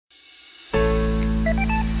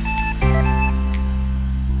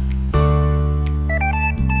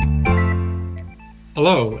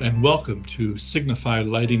Hello and welcome to Signify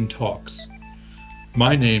Lighting Talks.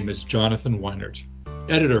 My name is Jonathan Weinert,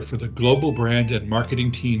 editor for the Global Brand and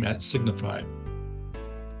Marketing team at Signify.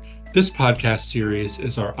 This podcast series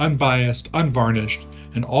is our unbiased, unvarnished,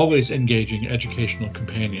 and always engaging educational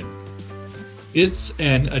companion. It's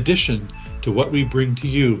an addition to what we bring to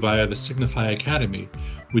you via the Signify Academy,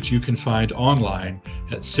 which you can find online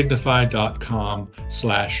at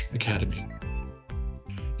signify.com/academy.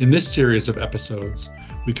 In this series of episodes,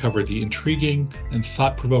 we cover the intriguing and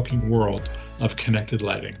thought-provoking world of connected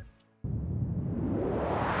lighting.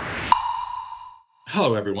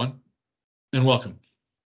 Hello, everyone, and welcome.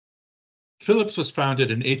 Philips was founded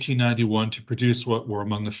in 1891 to produce what were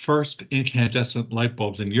among the first incandescent light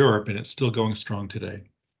bulbs in Europe, and it's still going strong today,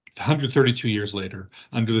 132 years later,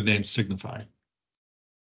 under the name Signify.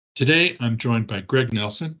 Today, I'm joined by Greg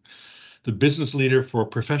Nelson, the business leader for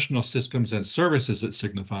professional systems and services at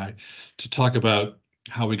Signify, to talk about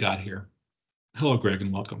how we got here. Hello, Greg,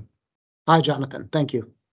 and welcome. Hi, Jonathan. Thank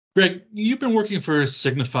you. Greg, you've been working for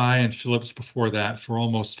Signify and Philips before that for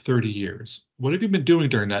almost 30 years. What have you been doing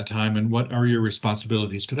during that time, and what are your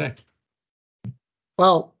responsibilities today?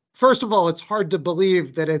 Well, first of all, it's hard to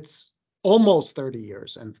believe that it's almost 30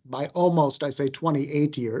 years. And by almost, I say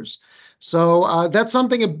 28 years. So that's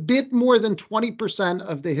something a bit more than 20%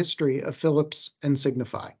 of the history of Philips and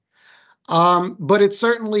Signify. But it's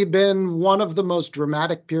certainly been one of the most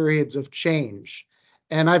dramatic periods of change.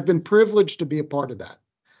 And I've been privileged to be a part of that.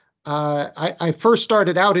 I first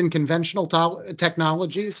started out in conventional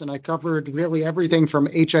technologies, and I covered really everything from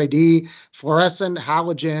HID, fluorescent,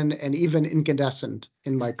 halogen, and even incandescent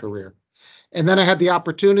in my career. And then I had the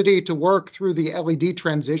opportunity to work through the LED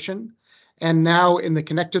transition, and now in the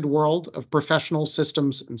connected world of professional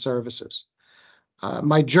systems and services.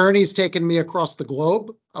 My journey's taken me across the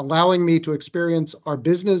globe, allowing me to experience our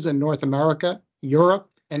business in North America, Europe,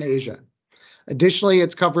 and Asia. Additionally,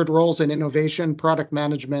 it's covered roles in innovation, product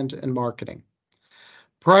management, and marketing.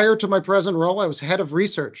 Prior to my present role, I was head of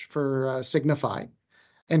research for Signify,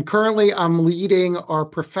 and currently I'm leading our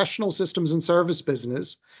professional systems and service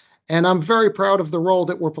business, and I'm very proud of the role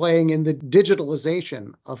that we're playing in the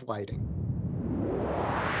digitalization of lighting.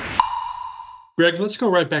 Greg, let's go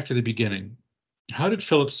right back to the beginning. How did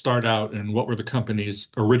Philips start out, and what were the company's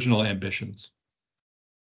original ambitions?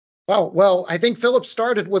 Well, I think Philips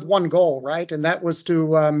started with one goal, right? And that was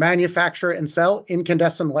to manufacture and sell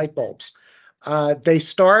incandescent light bulbs. They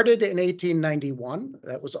started in 1891.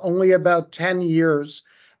 That was only about 10 years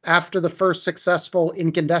after the first successful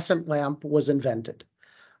incandescent lamp was invented.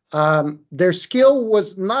 Their skill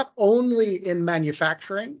was not only in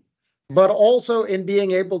manufacturing, but also in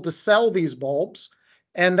being able to sell these bulbs.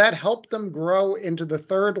 And that helped them grow into the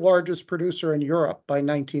third largest producer in Europe by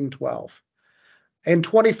 1912. In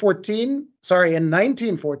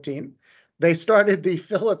 1914, they started the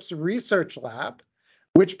Philips Research Lab,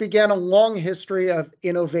 which began a long history of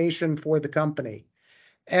innovation for the company.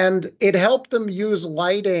 And it helped them use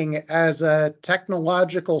lighting as a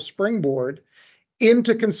technological springboard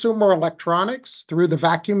into consumer electronics through the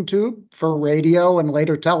vacuum tube for radio and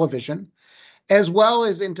later television, as well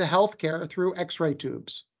as into healthcare through X-ray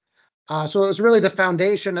tubes. So it was really the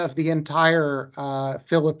foundation of the entire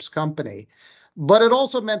Philips company. But it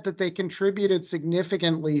also meant that they contributed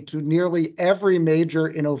significantly to nearly every major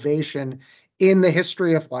innovation in the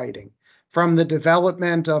history of lighting, from the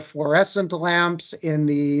development of fluorescent lamps in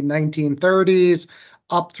the 1930s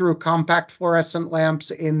up through compact fluorescent lamps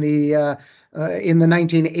in the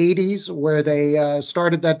 1980s, where they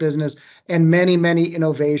started that business, and many, many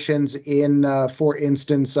innovations in, for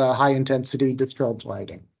instance, high-intensity discharge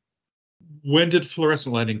lighting. When did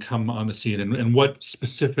fluorescent lighting come on the scene, and what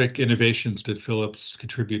specific innovations did Philips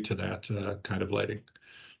contribute to that kind of lighting?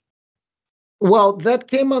 Well, that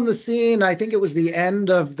came on the scene, I think it was the end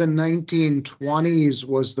of the 1920s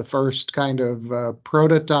was the first kind of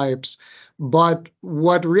prototypes. But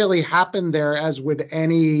what really happened there, as with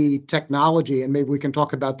any technology, and maybe we can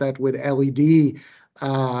talk about that with LED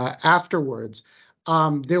afterwards,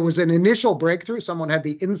 there was an initial breakthrough. Someone had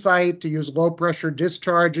the insight to use low pressure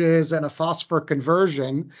discharges and a phosphor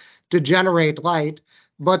conversion to generate light.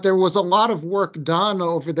 But there was a lot of work done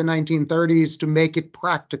over the 1930s to make it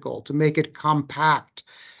practical, to make it compact.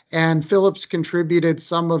 And Philips contributed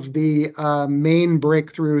some of the main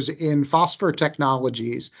breakthroughs in phosphor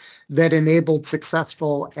technologies that enabled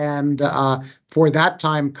successful and, for that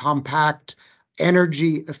time, compact,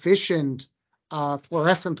 energy efficient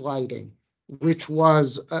fluorescent lighting, which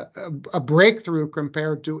was a breakthrough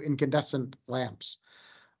compared to incandescent lamps.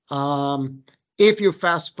 If you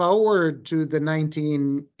fast forward to the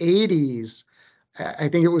 1980s, I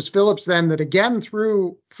think it was Philips then that, again,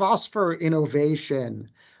 through phosphor innovation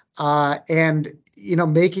and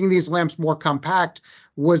making these lamps more compact,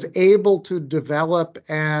 was able to develop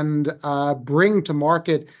and bring to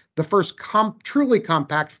market the first truly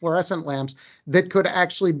compact fluorescent lamps that could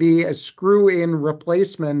actually be a screw-in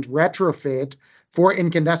replacement retrofit for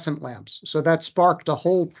incandescent lamps. So that sparked a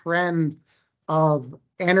whole trend of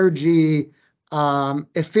energy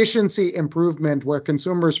efficiency improvement, where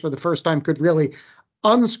consumers for the first time could really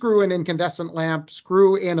unscrew an incandescent lamp,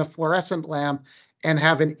 screw in a fluorescent lamp, and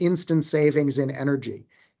have an instant savings in energy.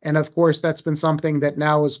 And of course, that's been something that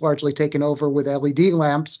now is largely taken over with LED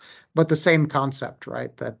lamps, but the same concept,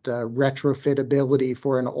 right? That retrofitability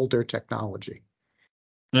for an older technology.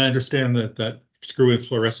 I understand that screw-in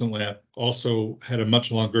fluorescent lamp also had a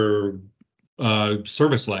much longer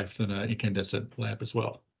service life than an incandescent lamp as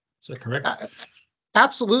well. Is that correct?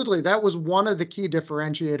 Absolutely. That was one of the key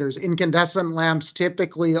differentiators. Incandescent lamps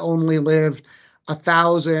typically only lived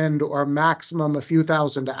 1,000 or maximum a few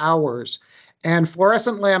thousand hours. And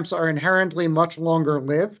fluorescent lamps are inherently much longer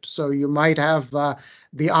lived. So you might have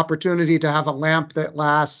the opportunity to have a lamp that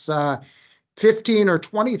lasts 15 or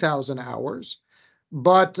 20,000 hours.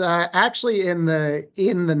 But actually in the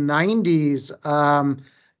 90s,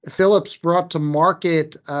 Philips brought to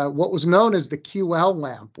market what was known as the QL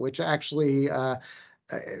lamp, which actually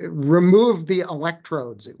removed the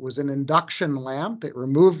electrodes. It was an induction lamp. It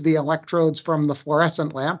removed the electrodes from the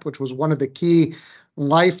fluorescent lamp, which was one of the key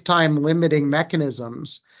lifetime limiting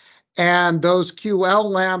mechanisms. And those QL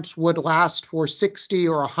lamps would last for 60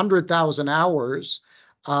 or 100,000 hours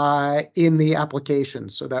in the application.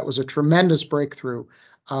 So that was a tremendous breakthrough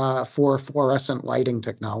for fluorescent lighting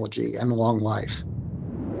technology and long life.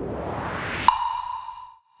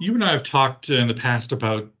 You and I have talked in the past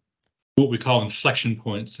about what we call inflection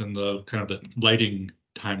points in the kind of the lighting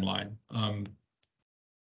timeline.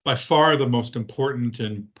 By far the most important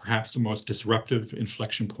and perhaps the most disruptive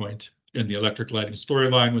inflection point in the electric lighting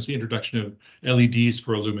storyline was the introduction of LEDs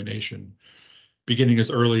for illumination, beginning as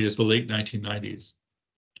early as the late 1990s.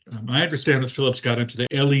 I understand that Philips got into the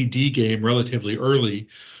LED game relatively early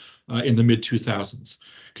in the mid-2000s.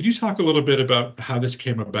 Could you talk a little bit about how this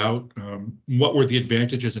came about? What were the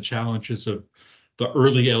advantages and challenges of the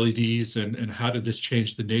early LEDs, and how did this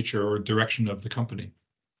change the nature or direction of the company?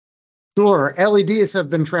 Sure. LEDs have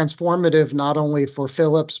been transformative not only for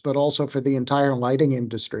Philips, but also for the entire lighting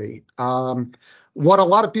industry. What a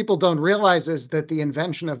lot of people don't realize is that the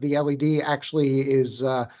invention of the LED actually is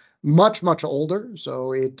much, much older.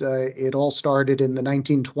 So it all started in the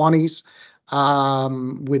 1920s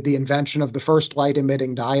with the invention of the first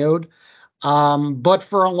light-emitting diode. But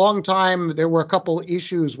for a long time, there were a couple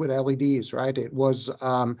issues with LEDs, right? It was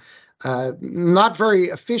not very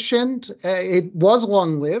efficient. It was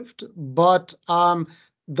long-lived, but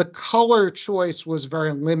the color choice was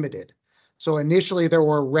very limited. So initially there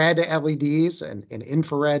were red LEDs and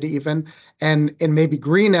infrared even, and maybe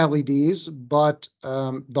green LEDs, but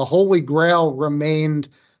the holy grail remained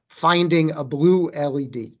finding a blue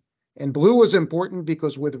LED. And blue was important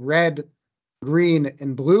because with red, green,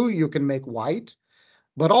 and blue, you can make white.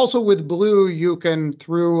 But also with blue, you can,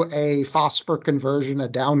 through a phosphor conversion, a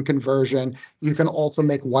down conversion, you can also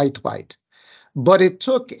make white light. But it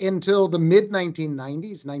took until the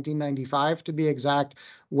mid-1990s, 1995 to be exact,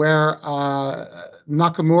 where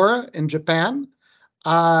Nakamura in Japan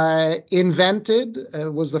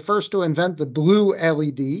was the first to invent the blue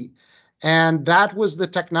LED. And that was the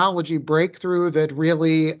technology breakthrough that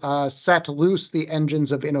really set loose the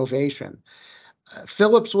engines of innovation.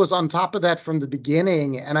 Philips was on top of that from the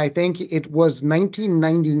beginning, and I think it was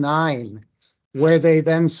 1999 where they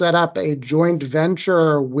then set up a joint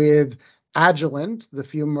venture with Agilent, the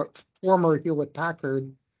former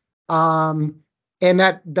Hewlett-Packard, and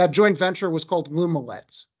that joint venture was called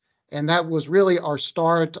Lumileds. And that was really our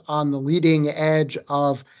start on the leading edge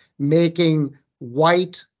of making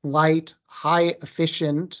white light, high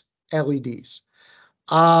efficient LEDs.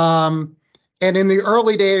 And in the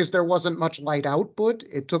early days, there wasn't much light output.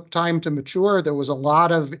 It took time to mature. There was a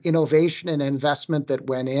lot of innovation and investment that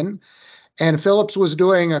went in. And Philips was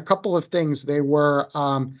doing a couple of things. They were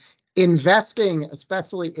investing,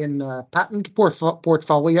 especially in patent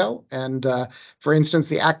portfolio. And for instance,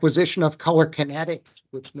 the acquisition of Color Kinetics,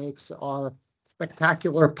 which makes our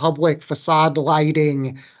spectacular public facade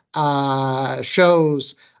lighting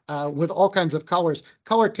shows with all kinds of colors.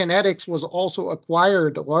 Color Kinetics was also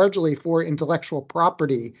acquired largely for intellectual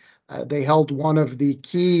property. They held one of the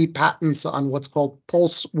key patents on what's called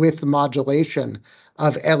pulse width modulation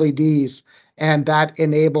of LEDs, and that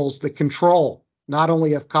enables the control not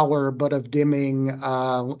only of color but of dimming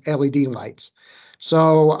LED lights.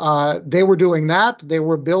 So they were doing that. They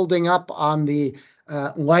were building up on the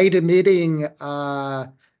light emitting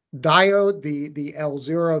diode, the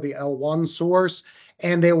L0, the L1 source.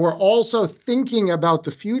 And they were also thinking about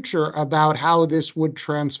the future, about how this would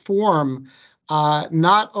transform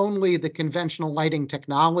not only the conventional lighting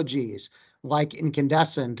technologies like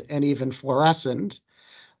incandescent and even fluorescent,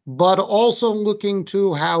 but also looking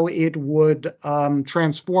to how it would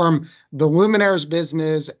transform the luminaires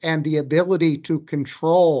business and the ability to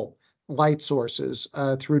control light sources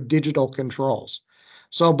through digital controls.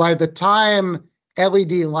 So by the time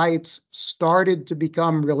LED lights started to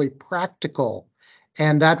become really practical,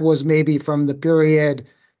 and that was maybe from the period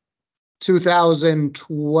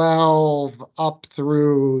 2012 up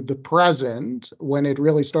through the present, when it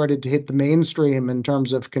really started to hit the mainstream in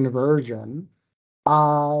terms of conversion,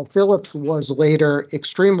 Philips was later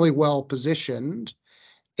extremely well positioned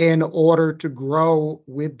in order to grow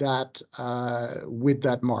with that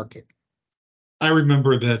market. I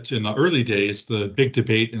remember that in the early days, the big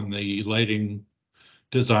debate in the lighting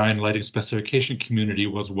design, lighting specification community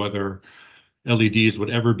was whether LEDs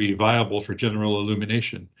would ever be viable for general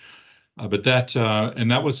illumination. But that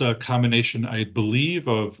was a combination, I believe,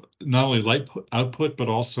 of not only light output but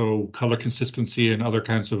also color consistency and other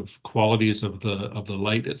kinds of qualities of the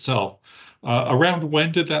light itself. Around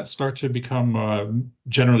when did that start to become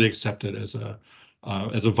generally accepted as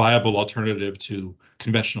a viable alternative to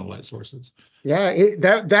conventional light sources? Yeah,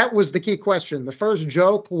 that was the key question. The first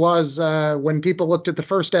joke was when people looked at the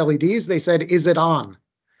first LEDs, they said, "Is it on?"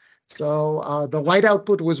 So the light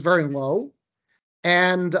output was very low.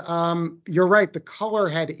 And you're right, the color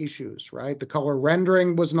had issues, right? The color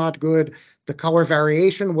rendering was not good. The color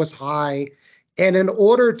variation was high. And in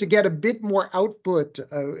order to get a bit more output,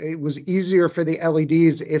 it was easier for the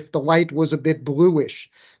LEDs if the light was a bit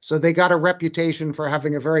bluish. So they got a reputation for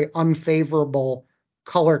having a very unfavorable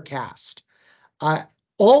color cast.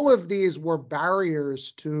 All of these were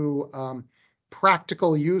barriers to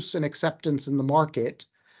practical use and acceptance in the market.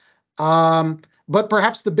 But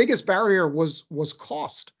perhaps the biggest barrier was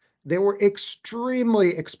cost. They were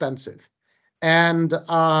extremely expensive. And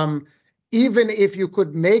even if you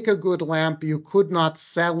could make a good lamp, you could not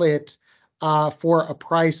sell it for a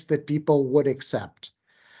price that people would accept.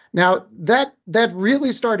 Now, that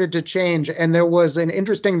really started to change. And there was an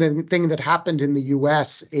interesting thing that happened in the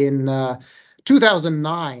US in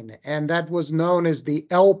 2009, and that was known as the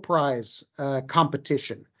L Prize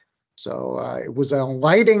competition. So it was a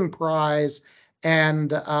lighting prize, and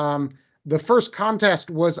the first contest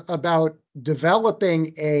was about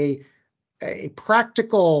developing a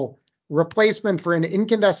practical replacement for an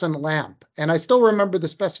incandescent lamp. And I still remember the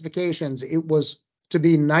specifications. It was to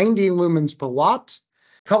be 90 lumens per watt,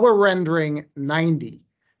 color rendering 90,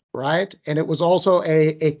 right? And it was also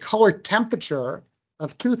a color temperature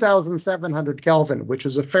of 2,700 Kelvin, which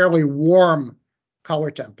is a fairly warm color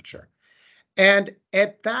temperature. And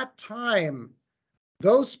at that time,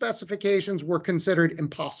 those specifications were considered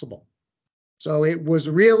impossible. So it was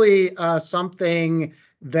really something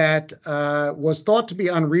that was thought to be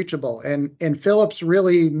unreachable. And Philips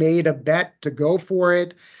really made a bet to go for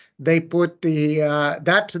it. They put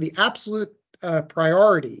that to the absolute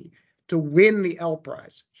priority to win the L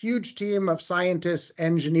Prize. Huge team of scientists,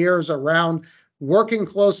 engineers around, working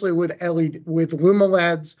closely with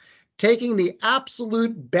LumaLEDs, taking the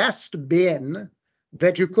absolute best bin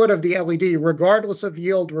that you could of the LED, regardless of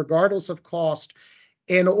yield, regardless of cost,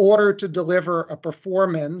 in order to deliver a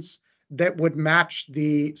performance that would match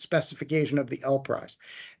the specification of the L Prize.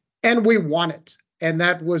 And we won it. And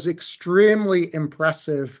that was extremely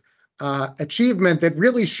impressive achievement that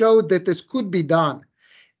really showed that this could be done.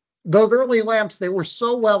 Those early lamps, they were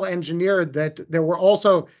so well engineered that there were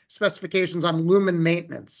also specifications on lumen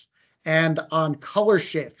maintenance and on color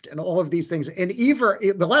shift and all of these things. And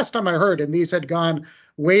even the last time I heard, and these had gone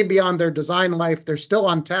way beyond their design life, they're still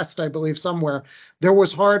on test, I believe, somewhere, there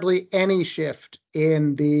was hardly any shift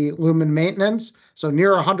in the lumen maintenance. So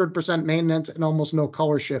near 100% maintenance and almost no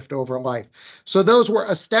color shift over life. So those were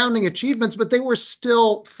astounding achievements, but they were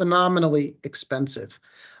still phenomenally expensive.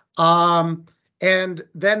 And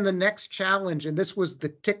then the next challenge, and this was the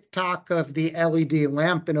tick-tock of the LED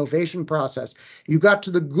lamp innovation process. You got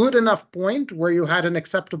to the good enough point where you had an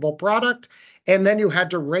acceptable product, and then you had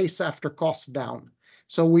to race after cost down.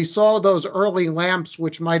 So we saw those early lamps,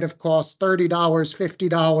 which might have cost $30,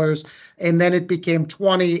 $50, and then it became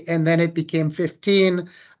 20, and then it became 15.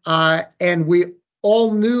 And we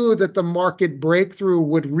all knew that the market breakthrough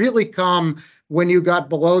would really come when you got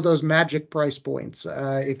below those magic price points.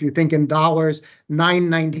 If you think in dollars,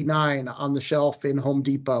 $9.99 on the shelf in Home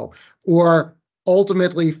Depot, or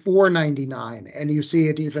ultimately $4.99, and you see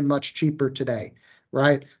it even much cheaper today,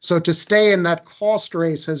 right? So to stay in that cost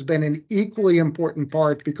race has been an equally important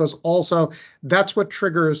part, because also that's what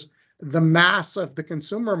triggers the mass of the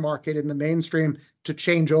consumer market in the mainstream to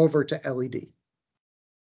change over to LED.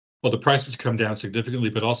 Well, the prices come down significantly,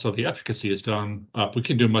 but also the efficacy has gone up. We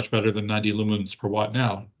can do much better than 90 lumens per watt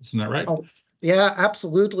now. Isn't that right? Oh, yeah,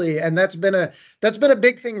 absolutely. And that's been a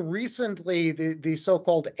big thing recently. The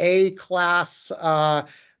so-called A class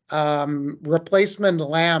replacement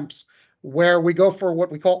lamps, where we go for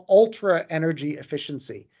what we call ultra energy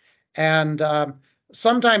efficiency. And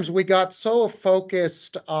sometimes we got so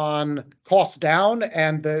focused on cost down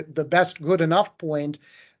and the best good enough point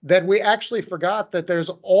that we actually forgot that there's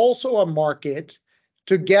also a market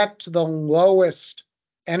to get to the lowest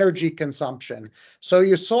energy consumption. So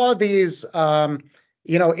you saw these, in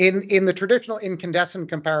the traditional incandescent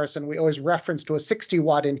comparison, we always reference to a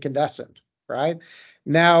 60-watt incandescent, right?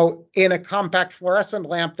 Now, in a compact fluorescent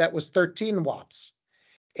lamp, that was 13 watts.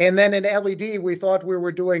 And then in LED, we thought we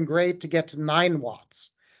were doing great to get to 9 watts.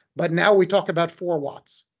 But now we talk about 4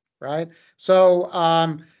 watts, right?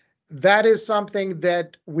 So that is something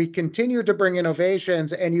that we continue to bring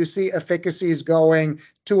innovations, and you see efficacies going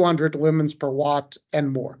 200 lumens per watt and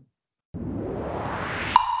more.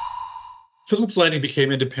 Philips Lighting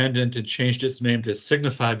became independent and changed its name to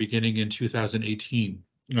Signify beginning in 2018.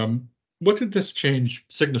 What did this change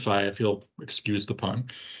signify, if you'll excuse the pun?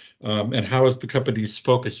 And how has the company's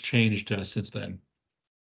focus changed since then?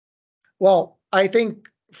 Well, I think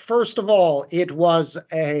first of all, it was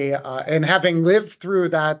and having lived through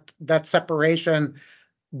that separation,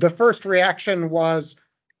 the first reaction was,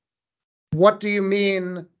 what do you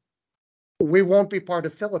mean we won't be part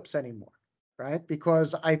of Philips anymore, right?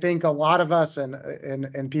 Because I think a lot of us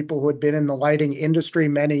and people who had been in the lighting industry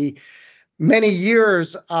many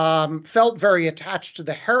years felt very attached to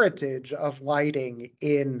the heritage of lighting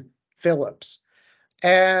in Philips.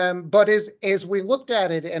 But as we looked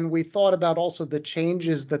at it and we thought about also the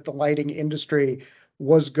changes that the lighting industry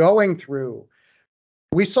was going through,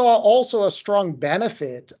 we saw also a strong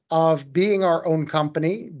benefit of being our own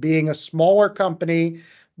company, being a smaller company,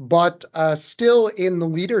 but still in the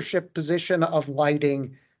leadership position of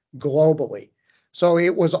lighting globally. So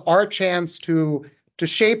it was our chance to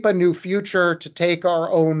shape a new future, to take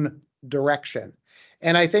our own direction.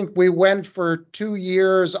 And I think we went for 2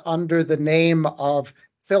 years under the name of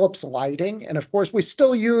Philips Lighting. And of course, we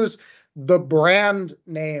still use the brand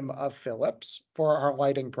name of Philips for our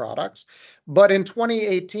lighting products. But in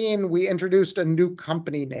 2018, we introduced a new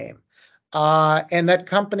company name. And that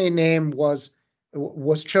company name was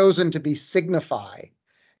chosen to be Signify.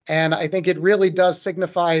 And I think it really does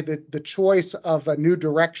signify the choice of a new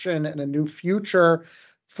direction and a new future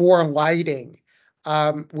for lighting.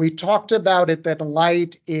 We talked about it, that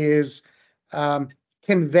light is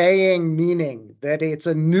conveying meaning, that it's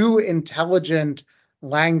a new intelligent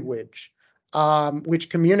language which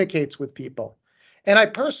communicates with people. And I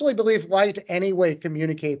personally believe light anyway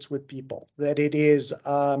communicates with people, that it is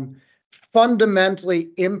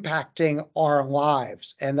fundamentally impacting our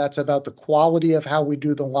lives. And that's about the quality of how we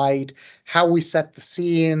do the light, how we set the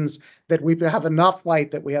scenes, that we have enough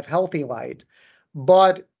light, that we have healthy light.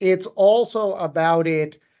 But it's also about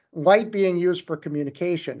light being used for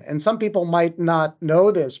communication. And some people might not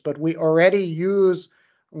know this, but we already use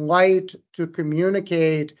light to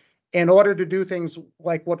communicate in order to do things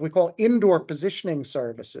like what we call indoor positioning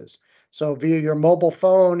services. So via your mobile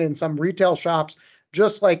phone in some retail shops,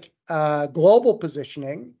 just like global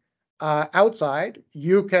positioning outside,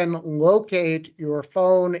 you can locate your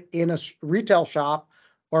phone in a retail shop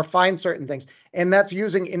or find certain things. And that's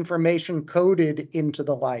using information coded into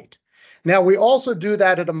the light. Now, we also do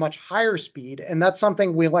that at a much higher speed, and that's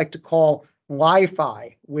something we like to call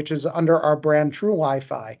Li-Fi, which is under our brand True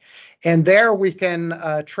Li-Fi. And there we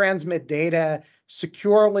can transmit data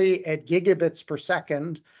securely at gigabits per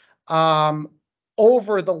second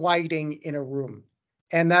over the lighting in a room.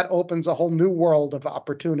 And that opens a whole new world of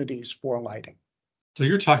opportunities for lighting. So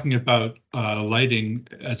you're talking about lighting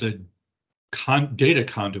as a data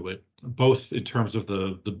conduit, both in terms of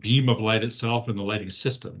the beam of light itself and the lighting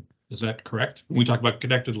system. Is that correct? When we talk about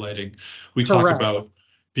connected lighting, we Correct. talk about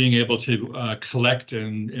being able to collect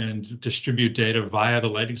and distribute data via the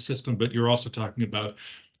lighting system, but you're also talking about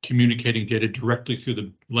communicating data directly through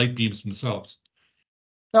the light beams themselves.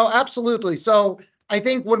 No, absolutely. So I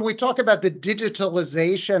think when we talk about the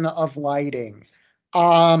digitalization of lighting,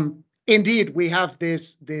 indeed, we have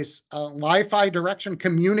this Li-Fi direction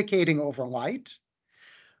communicating over light.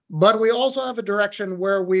 But we also have a direction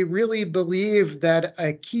where we really believe that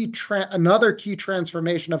another key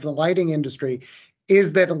transformation of the lighting industry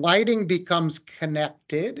is that lighting becomes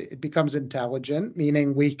connected, it becomes intelligent,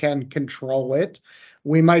 meaning we can control it.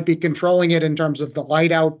 We might be controlling it in terms of the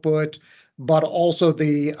light output, but also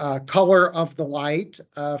the color of the light,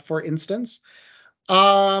 for instance.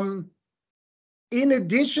 In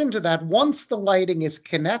addition to that, once the lighting is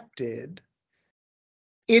connected,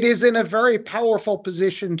 it is in a very powerful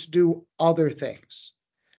position to do other things.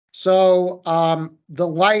 So the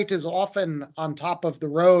light is often on top of the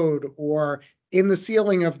road or in the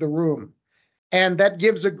ceiling of the room. And that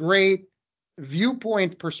gives a great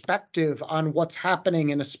viewpoint perspective on what's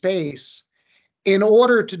happening in a space in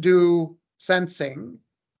order to do sensing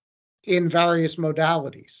in various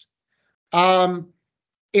modalities.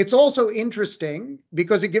 It's also interesting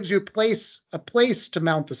because it gives you a place to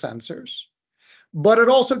mount the sensors, but it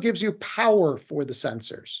also gives you power for the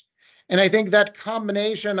sensors. And I think that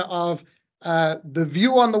combination of the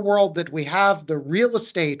view on the world that we have, the real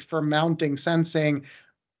estate for mounting sensing,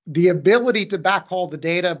 the ability to backhaul the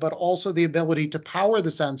data, but also the ability to power the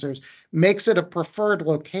sensors makes it a preferred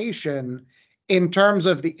location in terms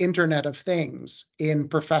of the Internet of Things in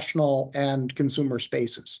professional and consumer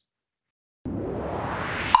spaces.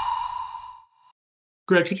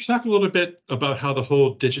 Greg, could you talk a little bit about how the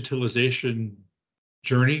whole digitalization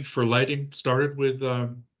journey for lighting started with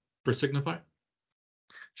for Signify?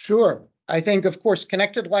 Sure. I think, of course,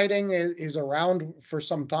 connected lighting is around for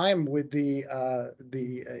some time with the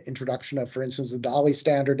introduction of, for instance, the Dolly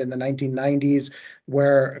standard in the 1990s,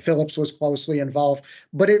 where Philips was closely involved.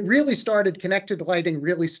 But connected lighting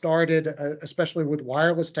really started, especially with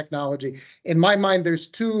wireless technology. In my mind, there's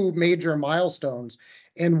two major milestones.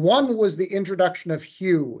 And one was the introduction of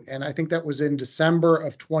Hue, and I think that was in December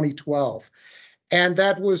of 2012. And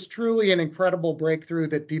that was truly an incredible breakthrough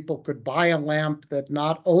that people could buy a lamp that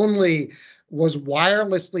not only was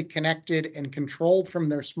wirelessly connected and controlled from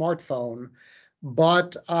their smartphone,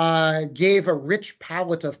 but gave a rich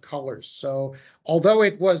palette of colors. So although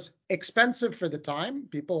it was expensive for the time,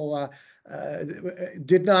 people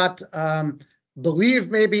did not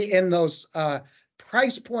believe maybe in those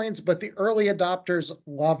price points, but the early adopters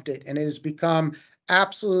loved it. And it has become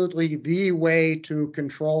absolutely the way to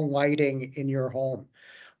control lighting in your home.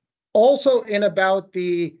 Also, in about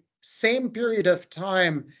the same period of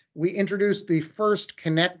time, we introduced the first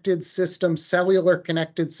cellular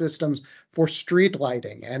connected systems for street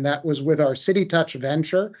lighting, and that was with our CityTouch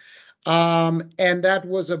venture. And that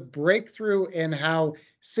was a breakthrough in how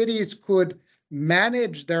cities could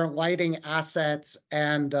manage their lighting assets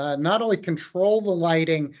and not only control the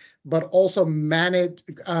lighting, but also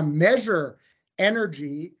measure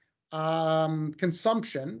energy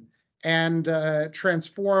consumption and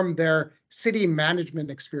transform their city management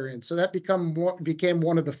experience. So that became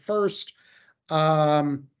one of the first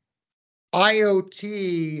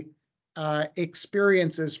IoT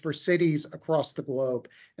experiences for cities across the globe.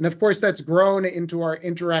 And of course, that's grown into our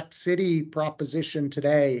Interact City proposition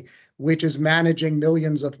today, which is managing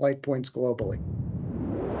millions of light points globally.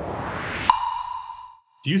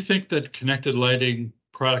 Do you think that connected lighting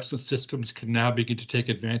products and systems can now begin to take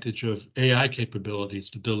advantage of AI capabilities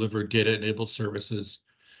to deliver data-enabled services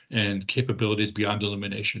and capabilities beyond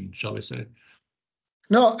illumination, shall we say?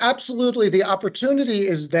 No, absolutely. The opportunity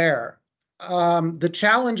is there. The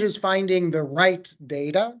challenge is finding the right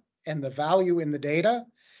data and the value in the data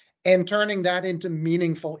and turning that into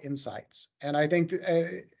meaningful insights. And I think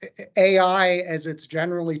AI, as it's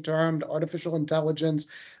generally termed, artificial intelligence,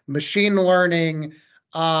 machine learning,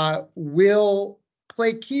 will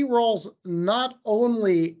play key roles not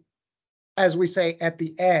only, as we say, at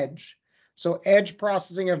the edge, so edge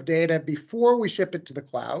processing of data before we ship it to the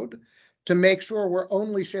cloud, to make sure we're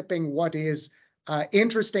only shipping what is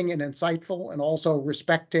interesting and insightful and also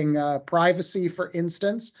respecting privacy, for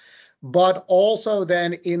instance, but also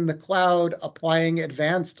then in the cloud applying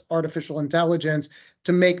advanced artificial intelligence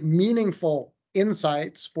to make meaningful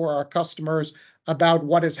insights for our customers about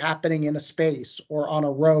what is happening in a space or on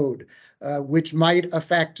a road, which might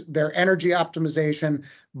affect their energy optimization,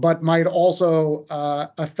 but might also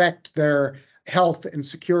affect their health and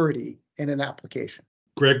security in an application.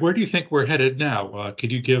 Greg, where do you think we're headed now?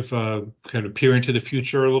 Could you give kind of peer into the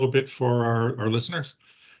future a little bit for our listeners?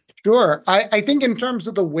 Sure. I think in terms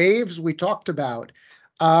of the waves we talked about,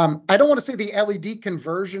 I don't want to say the LED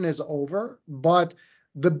conversion is over, but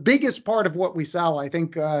the biggest part of what we sell, I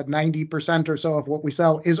think 90% or so of what we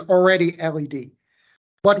sell is already LED.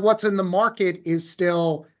 But what's in the market is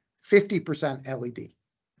still 50% LED,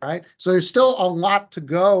 right? So there's still a lot to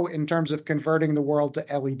go in terms of converting the world to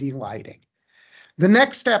LED lighting. The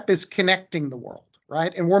next step is connecting the world,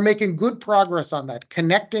 right? And we're making good progress on that.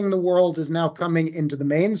 Connecting the world is now coming into the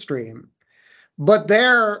mainstream, but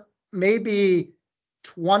there maybe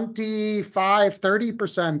 25,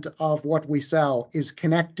 30% of what we sell is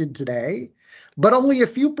connected today, but only a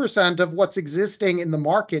few percent of what's existing in the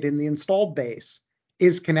market in the installed base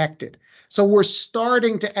is connected. So we're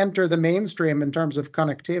starting to enter the mainstream in terms of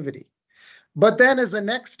connectivity. But then as a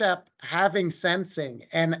next step, having sensing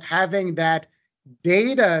and having that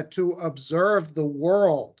data to observe the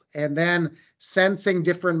world, and then sensing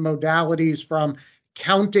different modalities from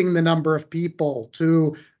counting the number of people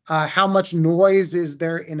to how much noise is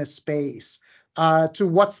there in a space, to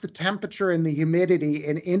what's the temperature and the humidity,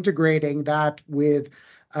 and integrating that with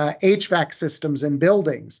HVAC systems in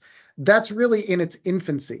buildings. That's really in its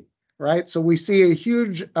infancy, right? So we see a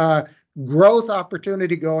huge growth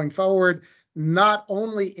opportunity going forward, not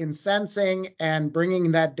only in sensing and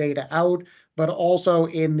bringing that data out, but also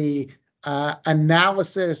in the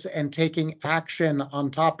analysis and taking action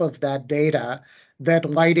on top of that data. That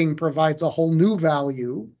lighting provides a whole new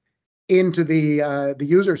value into the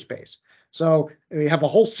user space. So we have a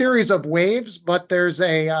whole series of waves, but there's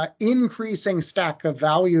a increasing stack of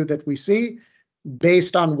value that we see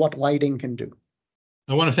based on what lighting can do.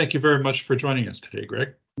 I want to thank you very much for joining us today,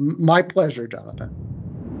 Greg. My pleasure, Jonathan.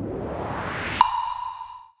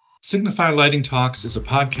 Signify Lighting Talks is a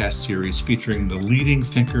podcast series featuring the leading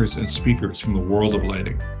thinkers and speakers from the world of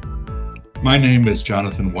lighting. My name is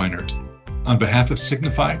Jonathan Weinert. On behalf of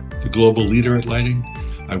Signify, the global leader at lighting,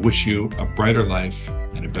 I wish you a brighter life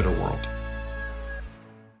and a better world.